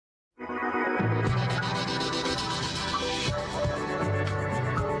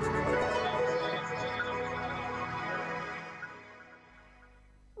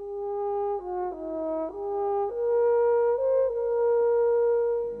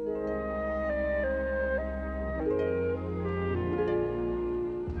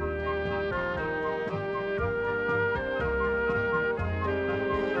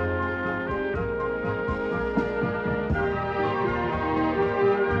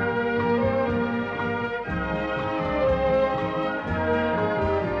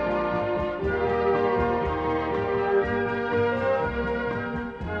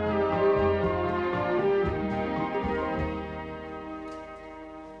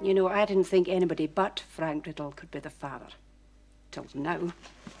You know, I didn't think anybody but Frank Riddle could be the father. Till now.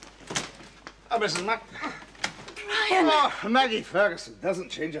 Oh, Mrs. Mack. Brian! Oh, Maggie Ferguson doesn't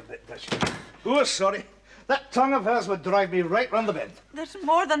change a bit, does she? Oh, sorry. That tongue of hers would drive me right round the bend. There's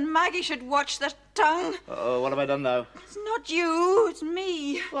more than Maggie should watch that tongue. Oh, what have I done now? It's not you, it's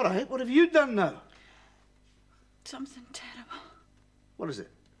me. All right, what have you done now? Something terrible. What is it?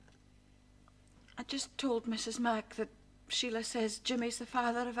 I just told Mrs. Mack that Sheila says Jimmy's the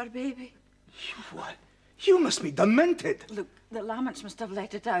father of her baby. You what? You must be demented. Look, the Lammonts must have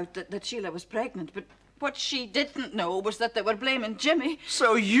let it out that Sheila was pregnant, but what she didn't know was that they were blaming Jimmy.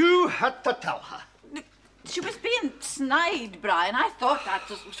 So you had to tell her? Look, she was being snide, Brian. I thought that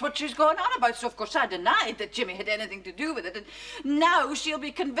was what she was going on about, so of course I denied that Jimmy had anything to do with it, and now she'll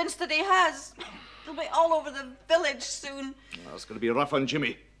be convinced that he has. It'll be all over the village soon. Well, it's going to be rough on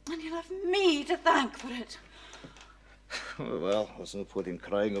Jimmy. And you'll have me to thank for it. Oh, well, there's no point in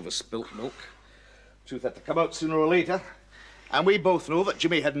crying over spilt milk. Truth had to come out sooner or later. And we both know that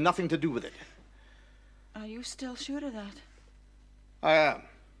Jimmy had nothing to do with it. Are you still sure of that? I am.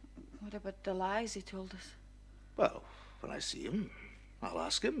 What about the lies he told us? Well, when I see him, I'll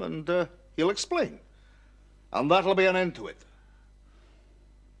ask him and he'll explain. And that'll be an end to it.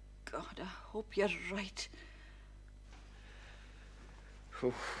 God, I hope you're right.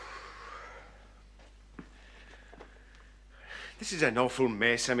 This is an awful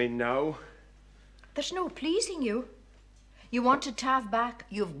mess I'm in now. There's no pleasing you. You wanted Tav back,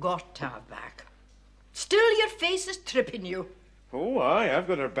 you've got Tav back. Still your face is tripping you. Oh, aye, I've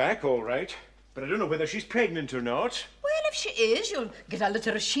got her back all right. But I don't know whether she's pregnant or not. Well, if she is, you'll get a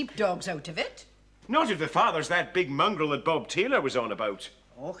litter of sheepdogs out of it. Not if the father's that big mongrel that Bob Taylor was on about.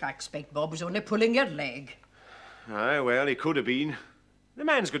 Oh, I expect Bob was only pulling your leg. Aye, well, he could have been. The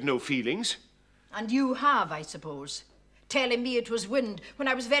man's got no feelings. And you have, I suppose. Telling me it was wind when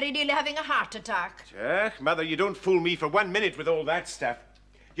I was very nearly having a heart attack. Jack, Mother, you don't fool me for 1 minute with all that stuff.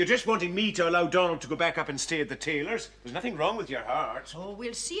 You're just wanting me to allow Donald to go back up and stay at the Taylors. There's nothing wrong with your heart. Oh,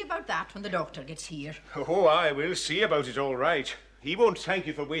 we'll see about that when the doctor gets here. Oh, aye, we'll see about it all right. He won't thank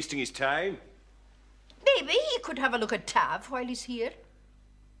you for wasting his time. Maybe he could have a look at Tav while he's here.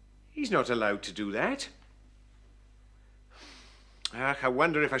 He's not allowed to do that. I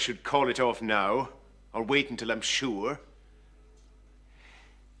wonder if I should call it off now, or wait until I'm sure.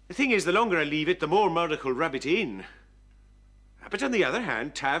 The thing is, the longer I leave it, the more Murdoch will rub it in. But on the other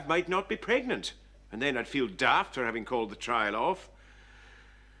hand, Tav might not be pregnant, and then I'd feel daft for having called the trial off.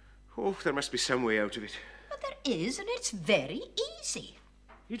 Oh, there must be some way out of it. But there is, and it's very easy.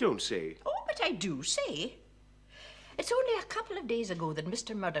 You don't say. Oh, but I do say. It's only a couple of days ago that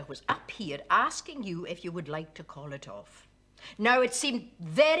Mr. Murdoch was up here asking you if you would like to call it off. Now, it seemed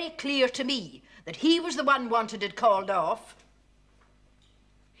very clear to me that he was the one wanted it called off.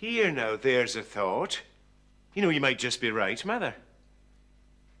 Here now, there's a thought. You know, you might just be right, Mother.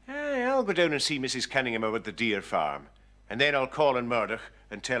 Aye, I'll go down and see Mrs. Cunningham over at the deer farm. And then I'll call on Murdoch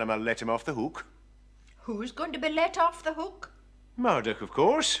and tell him I'll let him off the hook. Who's going to be let off the hook? Murdoch, of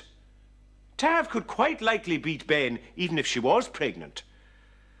course. Tav could quite likely beat Ben, even if she was pregnant.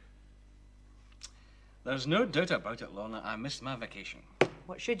 There's no doubt about it, Lorna. I missed my vacation.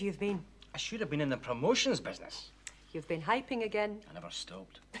 What should you have been? I should have been in the promotions business. You've been hyping again. I never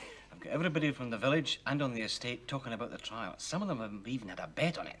stopped. I've got everybody from the village and on the estate talking about the trial. Some of them have even had a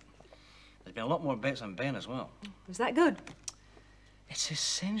bet on it. There's been a lot more bets on Ben as well. Was that good? It's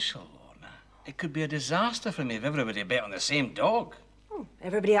essential, Lorna. It could be a disaster for me if everybody bet on the same dog. Oh,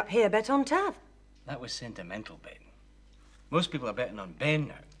 everybody up here bet on Tav. That was sentimental betting. Most people are betting on Ben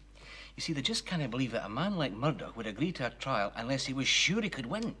now. You see, they just can't believe that a man like Murdoch would agree to a trial unless he was sure he could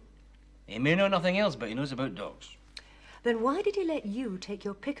win. He may know nothing else, but he knows about dogs. Then why did he let you take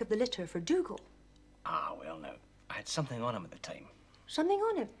your pick of the litter for Dougal? Ah, well, now, I had something on him at the time. Something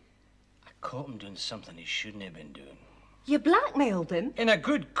on him? I caught him doing something he shouldn't have been doing. You blackmailed him? In a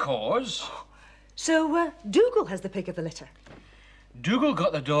good cause. So, Dougal has the pick of the litter? Dougal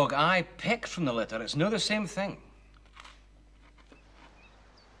got the dog I picked from the litter. It's no the same thing.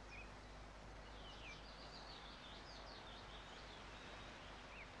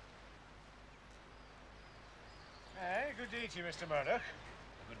 Good day to you, Mr. Murdoch.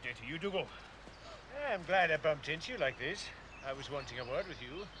 Good day to you, Dougal. I'm glad I bumped into you like this. I was wanting a word with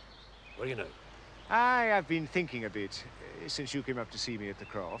you. What do you know? I've been thinking a bit since you came up to see me at the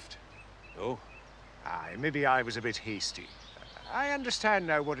croft. Oh? Aye, maybe I was a bit hasty. I understand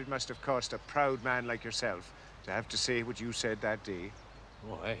now what it must have cost a proud man like yourself to have to say what you said that day.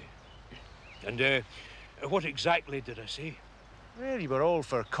 Oh, aye. And, what exactly did I say? Well, you were all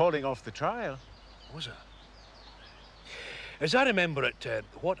for calling off the trial. Was I? As I remember it,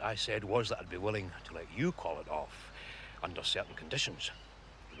 what I said was that I'd be willing to let you call it off under certain conditions.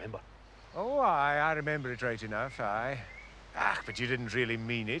 Remember? Oh, aye, I remember it right enough, aye. Ah, but you didn't really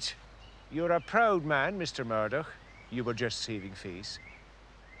mean it. You're a proud man, Mr. Murdoch. You were just saving face.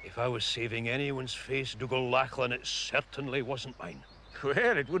 If I was saving anyone's face, Dougal Lachlan, it certainly wasn't mine. Well,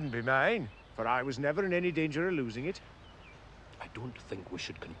 it wouldn't be mine, for I was never in any danger of losing it. I don't think we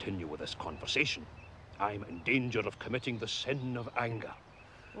should continue with this conversation. I'm in danger of committing the sin of anger.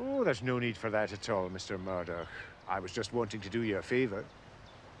 Oh, there's no need for that at all, Mr. Murdoch. I was just wanting to do you a favour.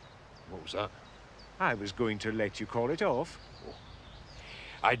 What was that? I was going to let you call it off. Oh,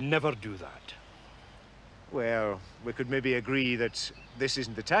 I'd never do that. Well, we could maybe agree that this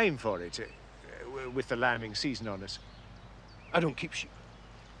isn't the time for it, with the lambing season on us. I don't keep sheep.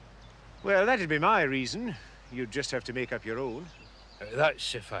 Well, that'd be my reason. You'd just have to make up your own.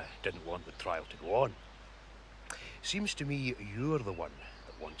 That's if I didn't want the trial to go on. Seems to me you're the one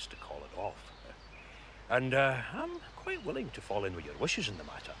that wants to call it off. And I'm quite willing to fall in with your wishes in the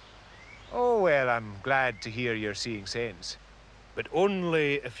matter. Oh, well, I'm glad to hear you're seeing sense. But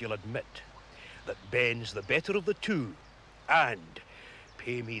only if you'll admit that Ben's the better of the two, and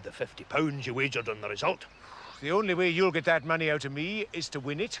pay me the £50 you wagered on the result. The only way you'll get that money out of me is to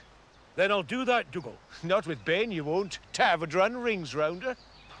win it. Then I'll do that, Dougal. Not with Ben, you won't. Tavern run rings round her.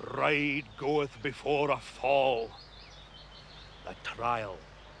 Pride goeth before a fall. The trial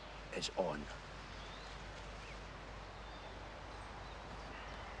is on.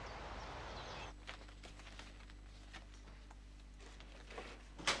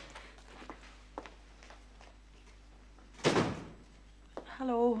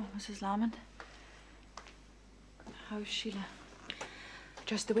 Hello, Mrs. Lamond. How's Sheila?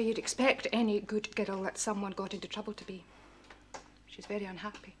 Just the way you'd expect any good girl that someone got into trouble to be. She's very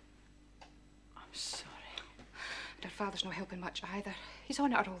unhappy. I'm sorry. And her father's not helping much either. He's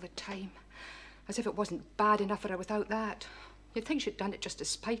on at her all the time. As if it wasn't bad enough for her without that. You'd think she'd done it just to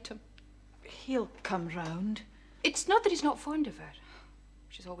spite him. He'll come round. It's not that he's not fond of her.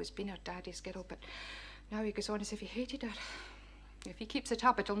 She's always been her daddy's girl, but now he goes on as if he hated her. If he keeps it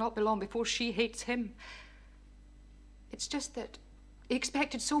up, it'll not be long before she hates him. It's just that he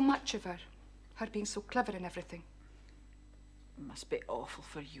expected so much of her, her being so clever and everything. It must be awful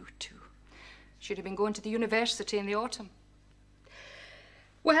for you two. She'd have been going to the university in the autumn.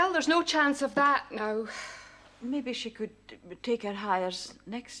 Well, there's no chance of that now. Maybe she could take her hires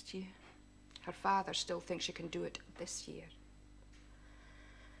next year. Her father still thinks she can do it this year.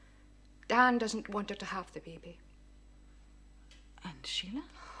 Dan doesn't want her to have the baby. And Sheila?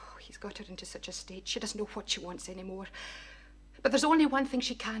 Oh, he's got her into such a state she doesn't know what she wants anymore. But there's only one thing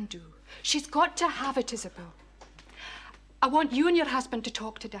she can do. She's got to have it, Isabel. I want you and your husband to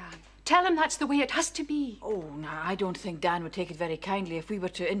talk to Dan. Tell him that's the way it has to be. Oh, no, I don't think Dan would take it very kindly if we were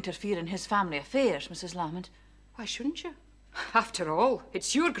to interfere in his family affairs, Mrs. Lamond. Why shouldn't you? After all,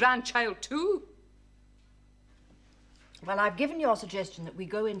 it's your grandchild too. Well, I've given your suggestion that we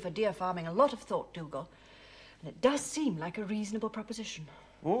go in for deer farming a lot of thought, Dougal. And it does seem like a reasonable proposition.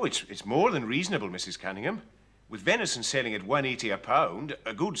 Oh, it's more than reasonable, Mrs. Cunningham. With venison selling at £1.80 a pound,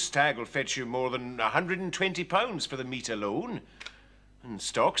 a good stag will fetch you more than £120 for the meat alone. And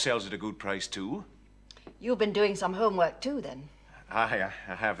stock sells at a good price too. You've been doing some homework too, then? Aye,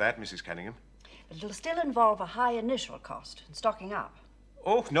 I have that, Mrs. Cunningham. But it'll still involve a high initial cost in stocking up.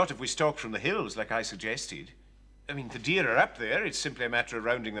 Oh, not if we stock from the hills, like I suggested. I mean, the deer are up there. It's simply a matter of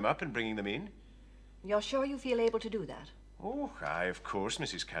rounding them up and bringing them in. You're sure you feel able to do that? Oh, aye, of course,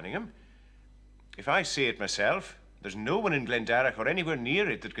 Mrs. Cunningham. If I say it myself, there's no one in Glendarroch or anywhere near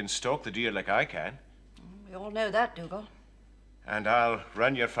it that can stalk the deer like I can. We all know that, Dougal. And I'll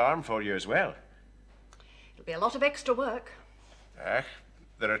run your farm for you as well. It'll be a lot of extra work.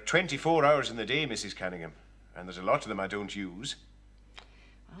 There are 24 hours in the day, Mrs. Cunningham, and there's a lot of them I don't use.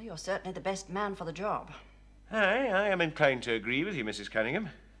 Well, you're certainly the best man for the job. Aye, I am inclined to agree with you, Mrs. Cunningham.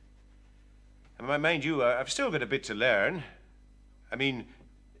 Mind you, I've still got a bit to learn. I mean,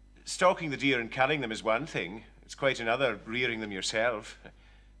 stalking the deer and culling them is one thing. It's quite another rearing them yourself.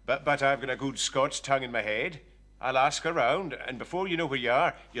 But I've got a good Scots tongue in my head. I'll ask around, and before you know where you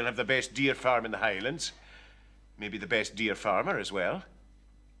are, you'll have the best deer farm in the Highlands. Maybe the best deer farmer as well.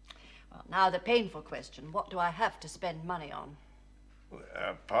 Well, now the painful question. What do I have to spend money on?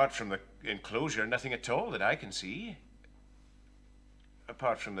 Apart from the enclosure, nothing at all that I can see.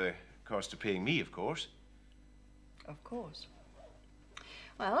 Apart from the cost of paying me, of course. Of course.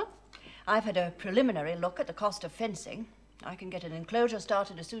 Well, I've had a preliminary look at the cost of fencing. I can get an enclosure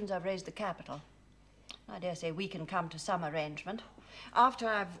started as soon as I've raised the capital. I dare say we can come to some arrangement after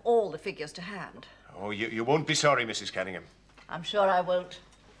I've all the figures to hand. Oh, you won't be sorry, Mrs. Cunningham. I'm sure I won't.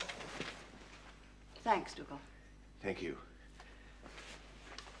 Thanks, Dougal. Thank you.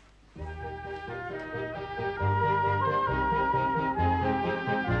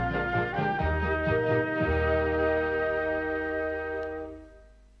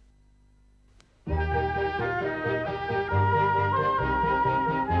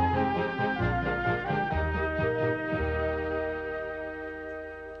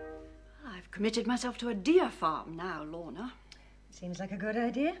 I've committed myself to a deer farm now, Lorna. Seems like a good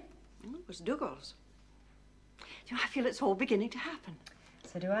idea. Well, it was Dougal's. You know, I feel it's all beginning to happen.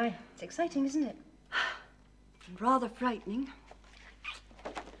 So do I. It's exciting, isn't it? And rather frightening.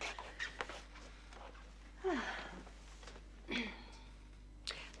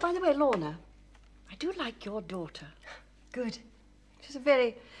 By the way, Lorna, I do like your daughter. Good. She's a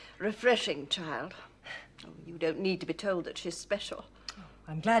very refreshing child. Oh, you don't need to be told that she's special.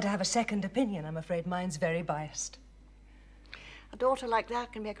 I'm glad to have a second opinion. I'm afraid mine's very biased. A daughter like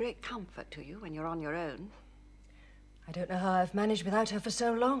that can be a great comfort to you when you're on your own. I don't know how I've managed without her for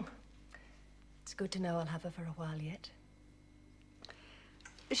so long. It's good to know I'll have her for a while yet.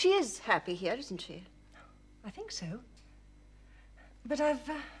 She is happy here, isn't she? I think so. But I've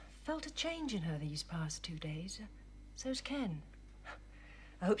felt a change in her these past 2 days. So's Ken.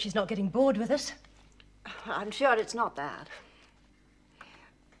 I hope she's not getting bored with us. I'm sure it's not that.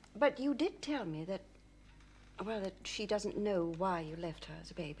 But you did tell me that, well, that she doesn't know why you left her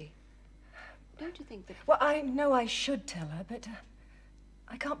as a baby. Don't you think that... Well, I know I should tell her, but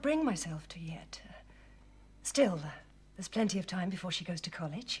I can't bring myself to yet. Still, there's plenty of time before she goes to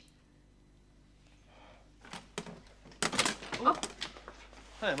college. Oh.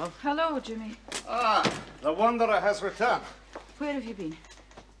 Hi, Mum. Hello, Jimmy. Ah, the wanderer has returned. Where have you been?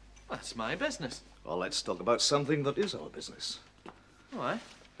 That's my business. Well, let's talk about something that is our business. Oh, aye?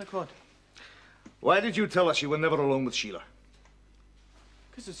 Like what? Why did you tell us you were never alone with Sheila?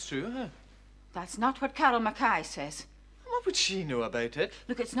 Because it's true, huh? That's not what Carol Mackay says. What would she know about it?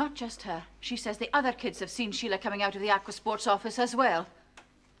 Look, it's not just her. She says the other kids have seen Sheila coming out of the Aqua Sports office as well.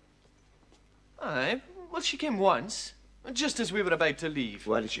 Aye. Well, she came once, just as we were about to leave.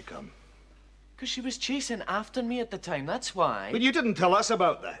 Why did she come? Because she was chasing after me at the time, that's why. But you didn't tell us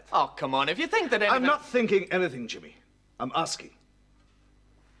about that. Oh, come on, if you think that anything... I'm not thinking anything, Jimmy. I'm asking.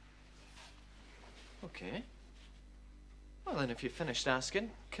 Okay. Well, then, if you've finished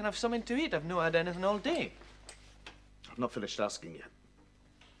asking, can I have something to eat? I've not had anything all day. I've not finished asking yet.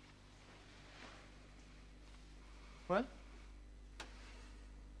 What?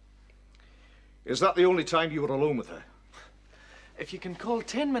 Is that the only time you were alone with her? If you can call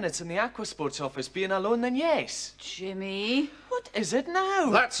 10 minutes in the Aqua Sports office being alone, then yes. Jimmy. What is it now?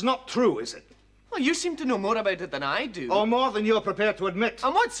 That's not true, is it? Well, you seem to know more about it than I do. Or more than you're prepared to admit.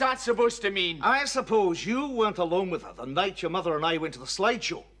 And what's that supposed to mean? I suppose you weren't alone with her the night your mother and I went to the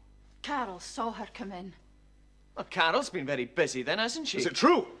slideshow. Carol saw her come in. Well, Carol's been very busy then, hasn't she? Is it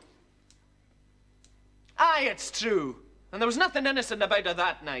true? Aye, it's true. And there was nothing innocent about her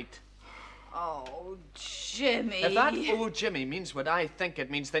that night. Oh, Jimmy. If that "oh, Jimmy" means what I think it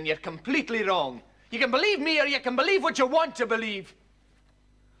means, then you're completely wrong. You can believe me or you can believe what you want to believe.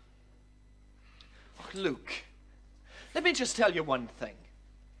 Oh, Luke, let me just tell you one thing.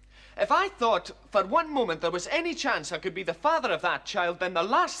 If I thought for one moment there was any chance I could be the father of that child, then the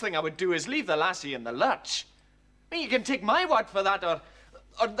last thing I would do is leave the lassie in the lurch. I mean, you can take my word for that, or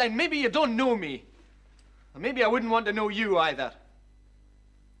then maybe you don't know me. Or maybe I wouldn't want to know you either.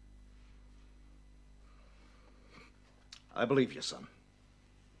 I believe you, son.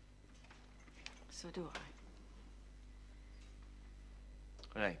 So do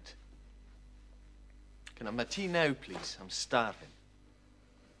I. Right. Can I have my tea now, please? I'm starving.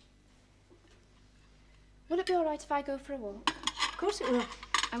 Will it be all right if I go for a walk? Of course it will.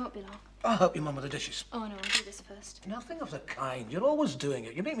 I won't be long. I'll help you, Mum, with the dishes. Oh, no, I'll do this first. Nothing of the kind. You're always doing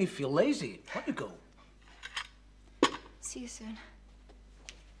it. You make me feel lazy. Why don't you go? See you soon.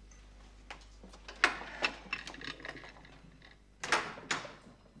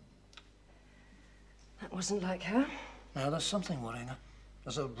 That wasn't like her. Now, there's something worrying her.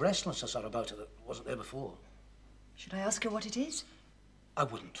 There's a restlessness about her that wasn't there before. Should I ask her what it is? I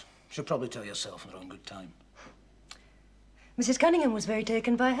wouldn't. She'll probably tell you herself in her own good time. Mrs. Cunningham was very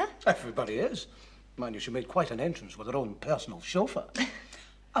taken by her. Everybody is. Mind you, she made quite an entrance with her own personal chauffeur.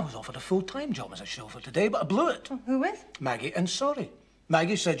 I was offered a full-time job as a chauffeur today, but I blew it. Who with? Maggie and Sorry.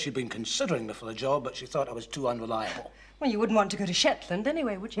 Maggie said she'd been considering me for the job, but she thought I was too unreliable. Well, you wouldn't want to go to Shetland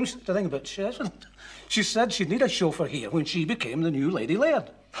anyway, would you? The thing about Shetland, she said she'd need a chauffeur here when she became the new Lady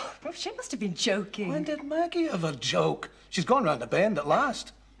Laird. Oh, she must have been joking. When did Maggie ever joke? She's gone round the bend at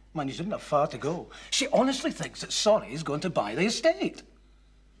last. Man, you shouldn't have far to go. She honestly thinks that Sorry is going to buy the estate.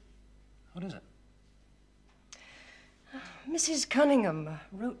 What is it? Mrs. Cunningham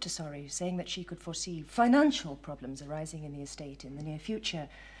wrote to Sorry saying that she could foresee financial problems arising in the estate in the near future.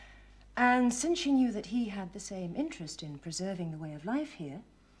 And since she knew that he had the same interest in preserving the way of life here,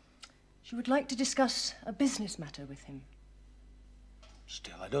 she would like to discuss a business matter with him.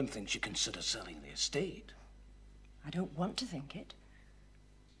 Still, I don't think she considers selling the estate. I don't want to think it,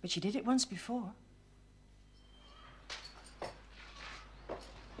 but she did it once before.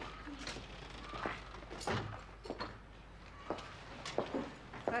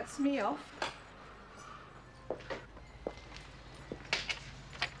 That's me off.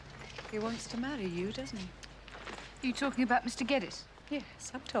 He wants to marry you, doesn't he? You talking about Mr. Geddes?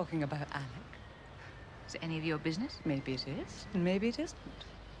 Yes, I'm talking about Alec. Is it any of your business? Maybe it is, and maybe it isn't.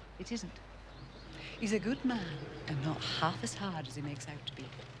 It isn't. He's a good man, and not half as hard as he makes out to be.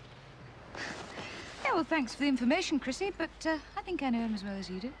 Yeah, well, thanks for the information, Chrissy, but I think I know him as well as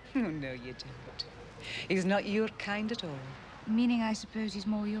you do. Oh, no, you don't. He's not your kind at all. Meaning, I suppose, he's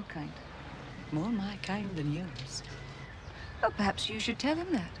more your kind. More my kind than yours. Well, perhaps you should tell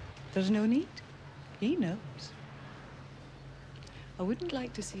him that. There's no need. He knows. I wouldn't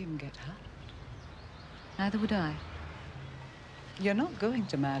like to see him get hurt. Neither would I. You're not going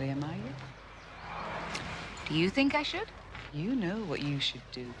to marry him, are you? Do you think I should? You know what you should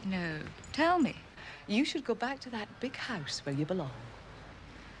do. No. Tell me. You should go back to that big house where you belong.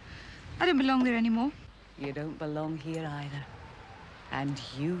 I don't belong there anymore. You don't belong here either. And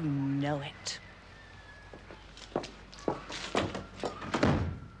you know it.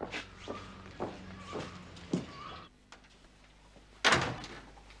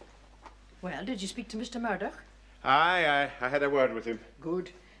 Well, did you speak to Mr. Murdoch? Aye, I had a word with him.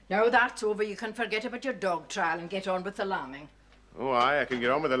 Good. Now that's over, you can forget about your dog trial and get on with the lambing. Oh, aye, I can get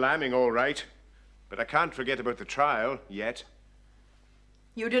on with the lambing all right. But I can't forget about the trial, yet.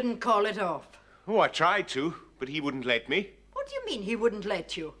 You didn't call it off. Oh, I tried to, but he wouldn't let me. What do you mean he wouldn't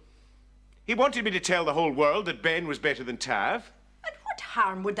let you? He wanted me to tell the whole world that Ben was better than Tav. And what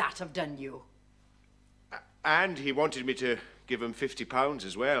harm would that have done you? And he wanted me to give him £50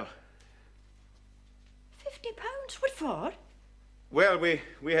 as well. £50? What for? Well,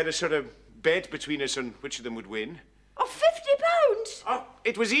 we had a sort of bet between us on which of them would win. Oh, £50? Oh,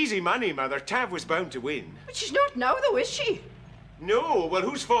 it was easy money, Mother. Tav was bound to win. But she's not now, though, is she? No, well,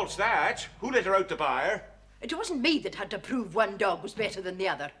 whose fault's that? Who let her out to buy her? It wasn't me that had to prove one dog was better than the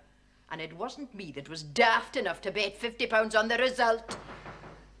other. And it wasn't me that was daft enough to bet £50 on the result.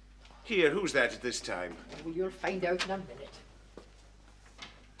 Here, who's that at this time? Oh, you'll find out in a minute.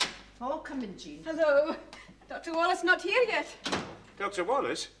 Oh, come in, Jean. Hello. Dr. Wallace not here yet. Dr.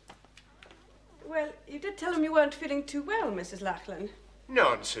 Wallace? Well, you did tell him you weren't feeling too well, Mrs. Lachlan.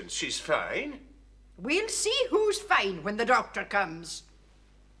 Nonsense, she's fine. We'll see who's fine when the doctor comes.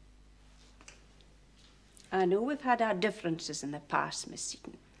 I know we've had our differences in the past, Miss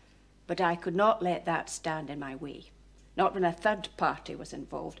Seaton, but I could not let that stand in my way. Not when a third party was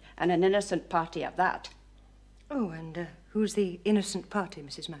involved, and an innocent party at that. Oh, and who's the innocent party,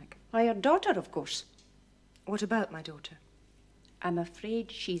 Mrs. Mack? Why, your daughter, of course. What about my daughter? I'm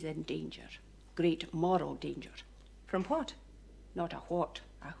afraid she's in danger. Great moral danger. From what? Not a what,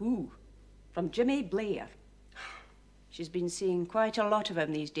 a who. From Jimmy Blair. She's been seeing quite a lot of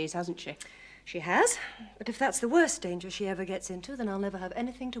him these days, hasn't she? She has, but if that's the worst danger she ever gets into, then I'll never have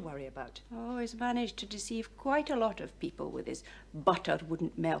anything to worry about. Oh, he's managed to deceive quite a lot of people with his butter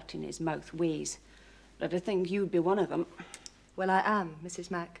wouldn't melt in his mouth ways. But I think you'd be one of them. Well, I am, Mrs.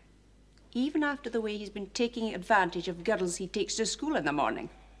 Mack. Even after the way he's been taking advantage of girls he takes to school in the morning.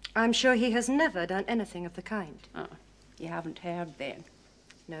 I'm sure he has never done anything of the kind. Oh, you haven't heard then?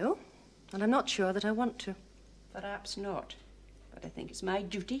 No, and I'm not sure that I want to. Perhaps not, but I think it's my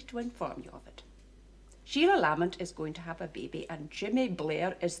duty to inform you of it. Sheila Lamont is going to have a baby, and Jimmy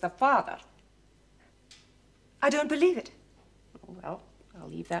Blair is the father. I don't believe it. Oh, well, I'll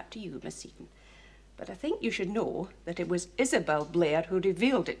leave that to you, Miss Seaton. But I think you should know that it was Isabel Blair who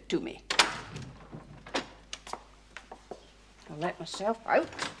revealed it to me. I'll let myself out.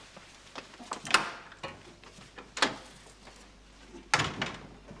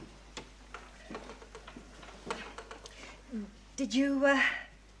 Did you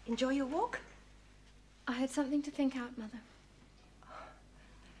enjoy your walk? I had something to think out, Mother.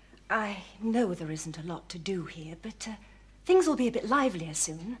 I know there isn't a lot to do here, but things will be a bit livelier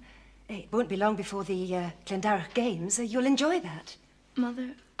soon. It won't be long before the Glendarroch Games. You'll enjoy that.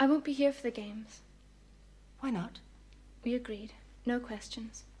 Mother, I won't be here for the games. Why not? We agreed. No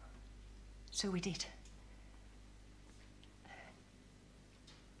questions. So we did.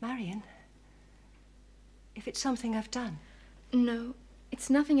 Marion, if it's something I've done. No, it's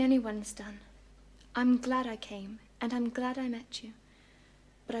nothing anyone's done. I'm glad I came, and I'm glad I met you.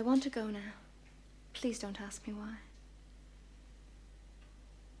 But I want to go now. Please don't ask me why.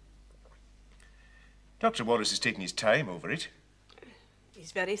 Dr. Wallace is taking his time over it.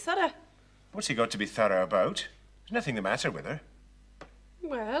 He's very thorough. What's he got to be thorough about? There's nothing the matter with her.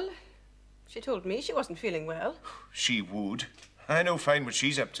 Well, she told me she wasn't feeling well. She would. I know fine what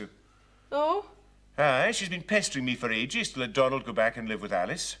she's up to. Oh? Aye, she's been pestering me for ages to let Donald go back and live with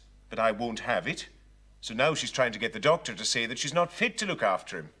Alice. But I won't have it. So now she's trying to get the doctor to say that she's not fit to look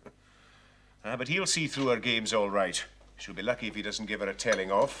after him. But he'll see through her games all right. She'll be lucky if he doesn't give her a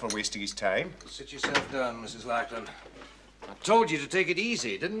telling off for wasting his time. Sit yourself down, Mrs. Lackland. I told you to take it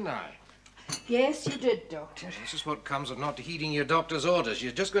easy, didn't I? Yes, you did, Doctor. This is what comes of not heeding your doctor's orders.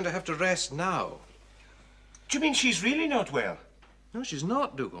 You're just going to have to rest now. Do you mean she's really not well? No, she's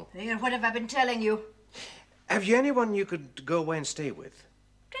not, Dougal. There, what have I been telling you? Have you anyone you could go away and stay with?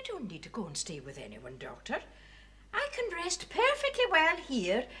 I don't need to go and stay with anyone, Doctor. I can rest perfectly well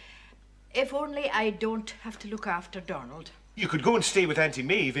here, if only I don't have to look after Donald. You could go and stay with Auntie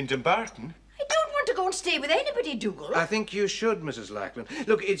Maeve in Dumbarton. I don't want to go and stay with anybody, Dougal. I think you should, Mrs. Lackland.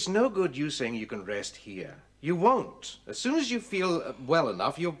 Look, it's no good you saying you can rest here. You won't. As soon as you feel well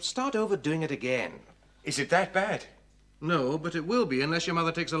enough, you'll start overdoing it again. Is it that bad? No, but it will be unless your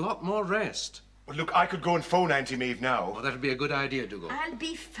mother takes a lot more rest. Well, look, I could go and phone Auntie Maeve now. Well, that'd be a good idea, Dougal. I'll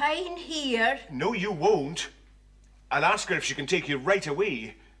be fine here. No, you won't. I'll ask her if she can take you right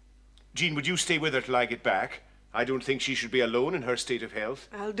away. Jean, would you stay with her till I get back? I don't think she should be alone in her state of health.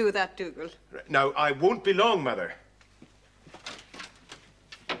 I'll do that, Dougal. Now, I won't be long, Mother.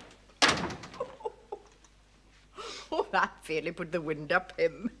 Oh, that fairly put the wind up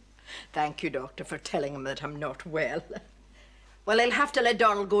him. Thank you, Doctor, for telling him that I'm not well. Well, I'll have to let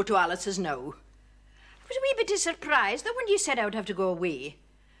Donald go to Alice's now. I was a wee bit surprised that when you said I would have to go away.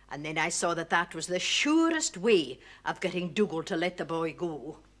 And then I saw that that was the surest way of getting Dougal to let the boy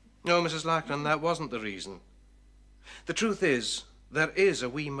go. No, Mrs. Lackland, that wasn't the reason. The truth is, there is a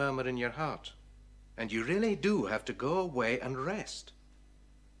wee murmur in your heart. And you really do have to go away and rest.